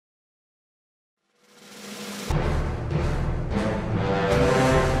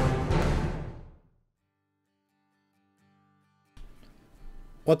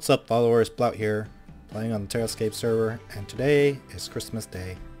What's up, followers? Blout here, playing on the Terrascape server, and today is Christmas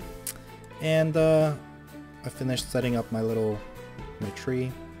Day. And I finished setting up my tree.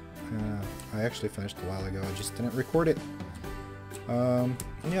 I actually finished a while ago, I just didn't record it.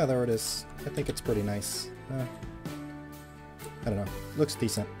 Yeah, there it is. I think it's pretty nice. I don't know, looks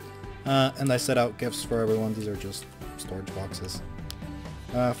decent. And I set out gifts for everyone. These are just storage boxes.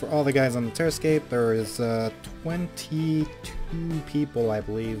 For all the guys on the Terrascape, there is 22 people, I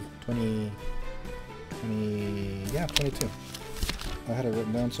believe. 22. I had it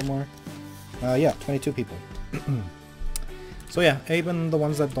written down somewhere. Yeah, 22 people. So yeah, even the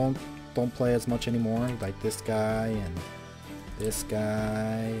ones that don't play as much anymore, like this guy and this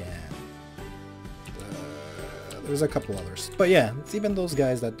guy and there's a couple others. But yeah, it's even those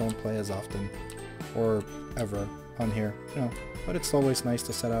guys that don't play as often or ever on here, you know. But it's always nice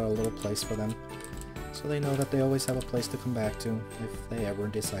to set out a little place for them, so they know that they always have a place to come back to if they ever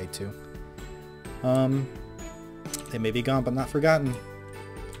decide to. They may be gone but not forgotten.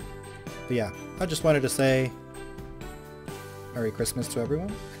 But yeah, I just wanted to say Merry Christmas to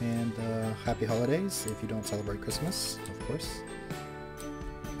everyone, and Happy Holidays if you don't celebrate Christmas, of course.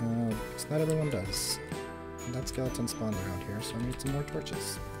 Because not everyone does. And that skeleton spawned around here, so I need some more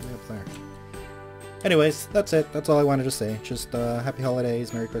torches. Way up there. Anyways, that's it. That's all I wanted to say. Just Happy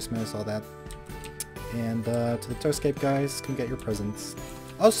Holidays, Merry Christmas, all that. And to the Terrascape guys, come get your presents.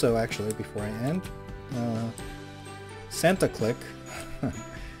 Also, actually, before I end, Santa Click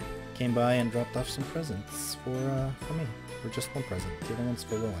came by and dropped off some presents for me. Or just one present. The other one's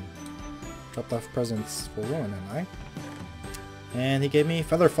for Rowan. Dropped off presents for Rowan and I. And he gave me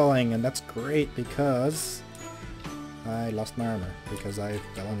feather falling, and that's great because I lost my armor because I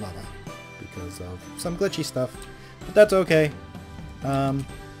fell in lava because of some glitchy stuff. But that's okay. And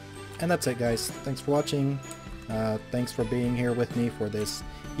that's it, guys. Thanks for watching. Thanks for being here with me for this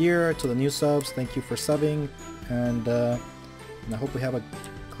year. To the new subs, thank you for subbing. And I hope we have a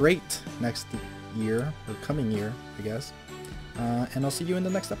great next year, or coming year, I guess. And I'll see you in the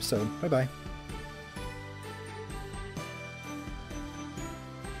next episode. Bye bye.